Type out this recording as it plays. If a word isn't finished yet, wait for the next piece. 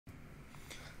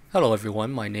Hello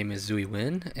everyone, my name is Zui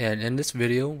Win, and in this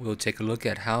video we'll take a look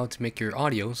at how to make your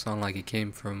audio sound like it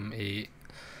came from a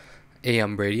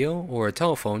AM radio or a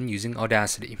telephone using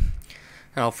Audacity.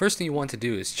 Now, first thing you want to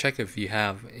do is check if you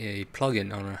have a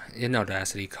plugin in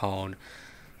Audacity called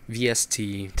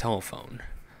VST Telephone.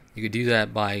 You could do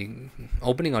that by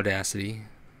opening Audacity,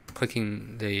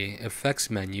 clicking the effects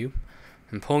menu,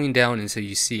 and pulling down until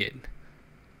you see it.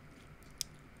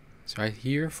 It's right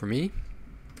here for me.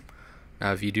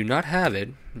 Now, if you do not have it,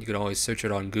 you could always search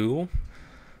it on Google,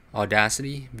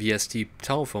 Audacity VST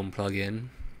telephone plugin,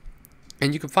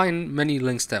 and you can find many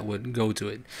links that would go to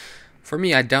it. For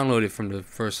me, I downloaded from the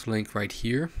first link right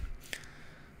here.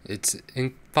 It's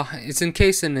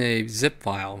encased in a zip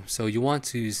file, so you want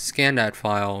to scan that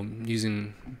file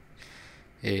using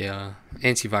a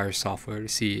antivirus software to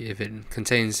see if it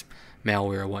contains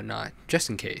malware or whatnot,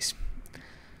 just in case.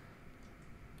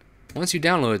 Once you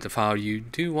download the file, you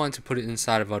do want to put it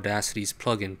inside of Audacity's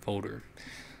plugin folder.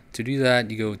 To do that,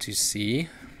 you go to C,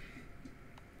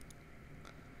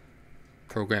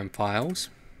 Program Files.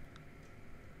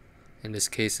 In this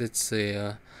case, it's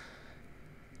a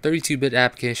 32-bit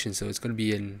application, so it's going to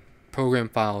be in Program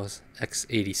Files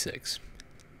x86.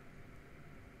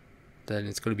 Then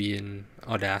it's going to be in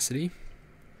Audacity,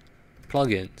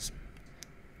 Plugins.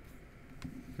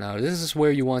 Now, this is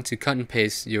where you want to cut and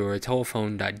paste your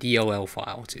telephone.dll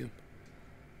file to.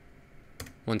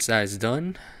 Once that is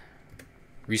done,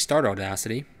 restart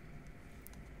Audacity,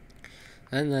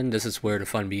 and then this is where the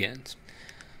fun begins.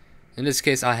 In this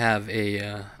case, I have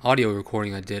a audio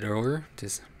recording I did earlier.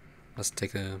 Let's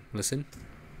take a listen.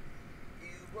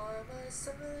 You are my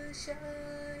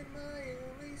sunshine, my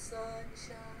only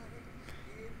sunshine.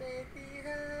 You make me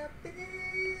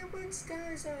happy when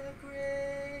skies are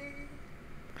gray.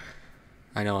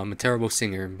 I know I'm a terrible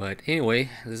singer, but anyway,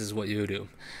 this is what you'll do.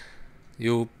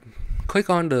 You'll click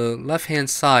on the left hand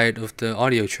side of the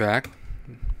audio track.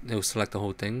 It'll select the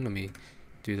whole thing. Let me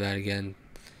do that again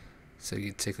so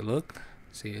you take a look.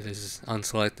 See, this is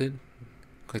unselected.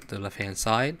 Click the left hand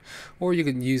side, or you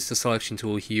can use the selection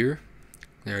tool here.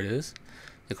 There it is.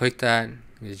 You click that,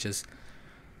 you just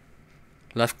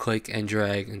left click and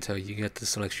drag until you get the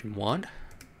selection you want.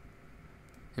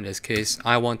 In this case,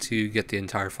 I want to get the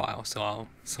entire file, so I'll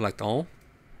select all,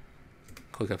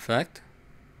 click Effect,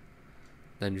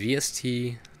 then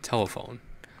VST Telephone.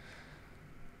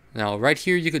 Now, right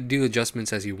here, you could do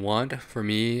adjustments as you want. For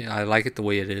me, I like it the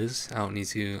way it is. I don't need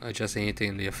to adjust anything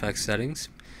in the effects settings.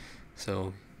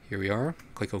 So here we are.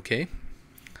 Click OK.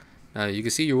 Now, you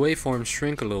can see your waveforms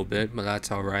shrink a little bit, but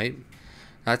that's alright.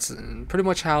 That's pretty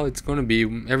much how it's going to be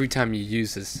every time you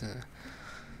use this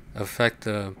effect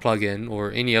plugin,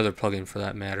 or any other plugin for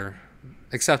that matter,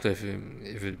 except if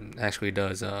it actually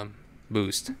does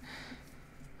boost.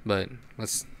 But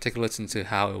let's take a listen to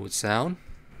how it would sound.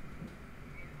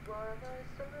 You are my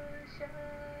sunshine,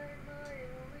 my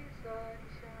only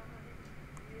sunshine.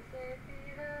 You make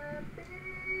me happy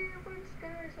when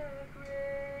skies are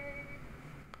gray.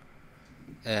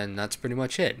 And that's pretty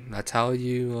much it. That's how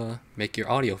you make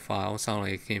your audio file sound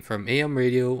like it came from AM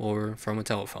radio or from a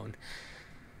telephone.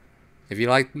 If you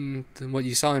liked what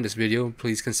you saw in this video,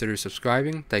 please consider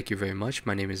subscribing. Thank you very much.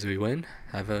 My name is Zui Win.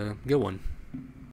 Have a good one.